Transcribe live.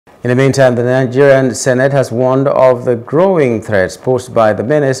In the meantime, the Nigerian Senate has warned of the growing threats posed by the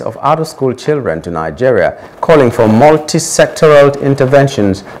menace of out-of-school children to Nigeria, calling for multi-sectoral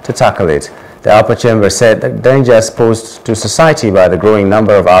interventions to tackle it. The upper chamber said the dangers posed to society by the growing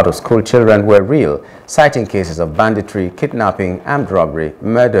number of out-of-school children were real, citing cases of banditry, kidnapping, armed robbery,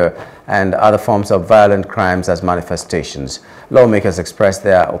 murder, and other forms of violent crimes as manifestations. Lawmakers expressed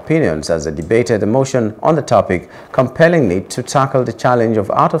their opinions as they debated a motion on the topic compelling need to tackle the challenge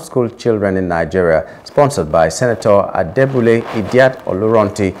of out-of-school children in Nigeria, sponsored by Senator Adebule Idiat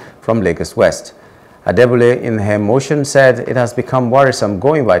Oluronti from Lagos West. Adebule, in her motion, said it has become worrisome,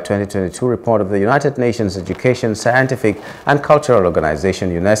 going by 2022 report of the United Nations Education, Scientific and Cultural Organization,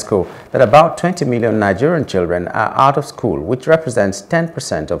 UNESCO, that about 20 million Nigerian children are out of school, which represents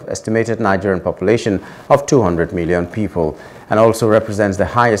 10% of estimated Nigerian population of 200 million people, and also represents the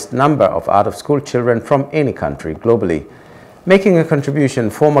highest number of out-of-school children from any country globally. Making a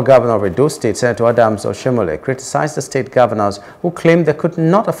contribution, former governor of Edo State, Senator Adams Oshomole, criticized the state governors who claimed they could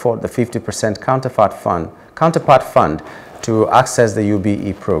not afford the 50% counterpart fund to access the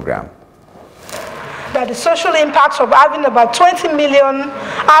UBE program. That the social impacts of having about 20 million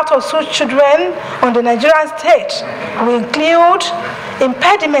out-of-school children on the Nigerian state will include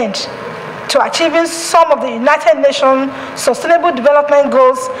impediment to achieving some of the United Nations Sustainable Development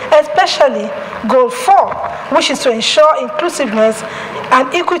Goals, especially Goal 4, which is to ensure inclusiveness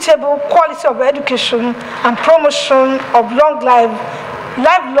and equitable quality of education and promotion of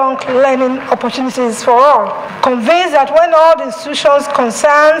lifelong learning opportunities for all. Convinced that when all the institutions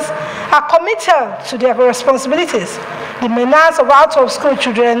concerned are committed to their responsibilities, the menace of out-of-school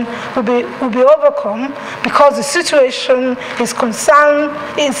children will be overcome, because the situation is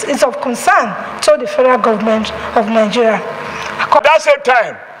of concern to the federal government of Nigeria. At that same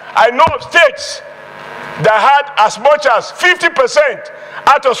time, I know of states that had as much as 50%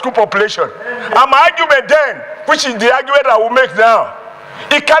 out-of-school population. And my argument then, which is the argument I will make now,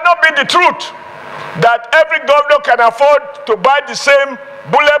 it cannot be the truth that every governor can afford to buy the same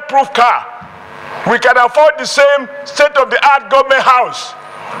bulletproof car. We can afford the same state-of-the-art government house,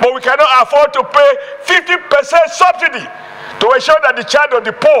 but we cannot afford to pay 50% subsidy to ensure that the child of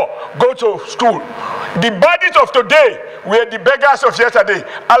the poor go to school. The bandits of today were the beggars of yesterday.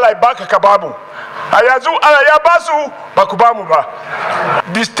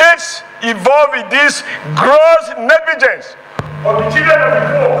 The states involved in this gross negligence of the children of the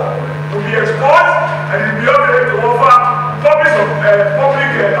poor will be exposed and will be able to offer public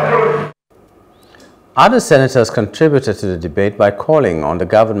apology. Other senators contributed to the debate by calling on the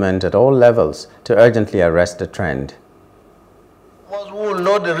government at all levels to urgently arrest the trend. Those who will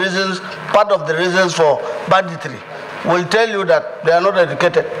know the reasons, part of the reasons for banditry, will tell you that they are not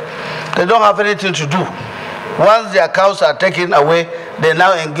educated. They don't have anything to do. Once their cows are taken away, they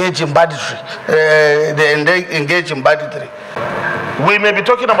now engage in banditry. We may be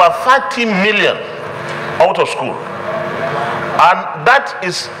talking about 30 million out of school. And that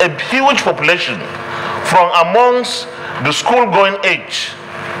is a huge population from amongst the school-going age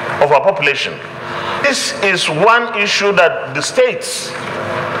of our population. This is one issue that the states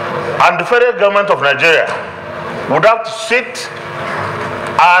and the federal government of Nigeria would have to sit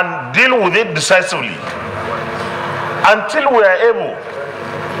and deal with it decisively until we are able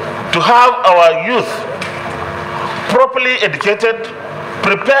to have our youth properly educated,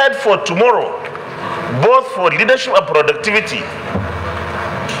 prepared for tomorrow, both for leadership and productivity.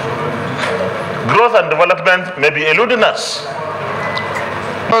 Growth and development may be eluding us.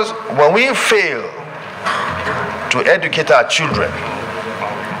 Because when we fail to educate our children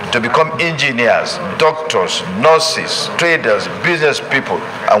to become engineers, doctors, nurses, traders, business people,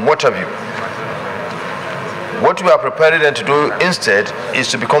 and what have you, what we are preparing them to do instead is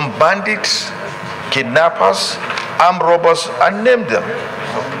to become bandits, kidnappers, armed robbers, and name them.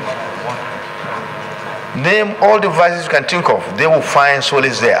 Name all the vices you can think of, they will find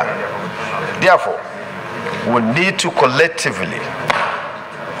solace there. Therefore, we need to collectively,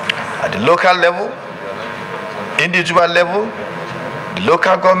 at the local level, individual level, the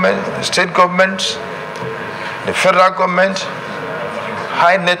local government, the state government, the federal government,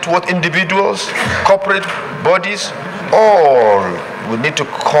 high net worth individuals, corporate bodies, all we need to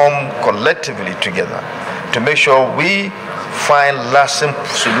come collectively together to make sure we find lasting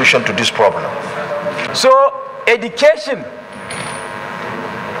solution to this problem. So education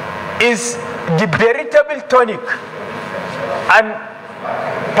is the veritable tonic and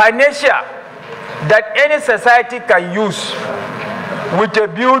panacea that any society can use with a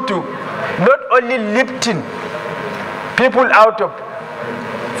view to not only lifting people out of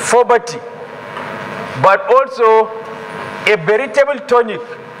poverty, but also a veritable tonic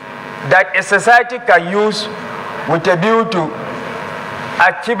that a society can use with a view to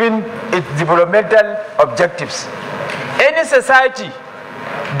achieving its developmental objectives. Any society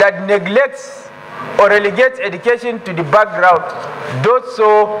that neglects or relegates education to the background does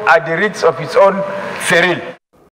so at the risk of its own peril.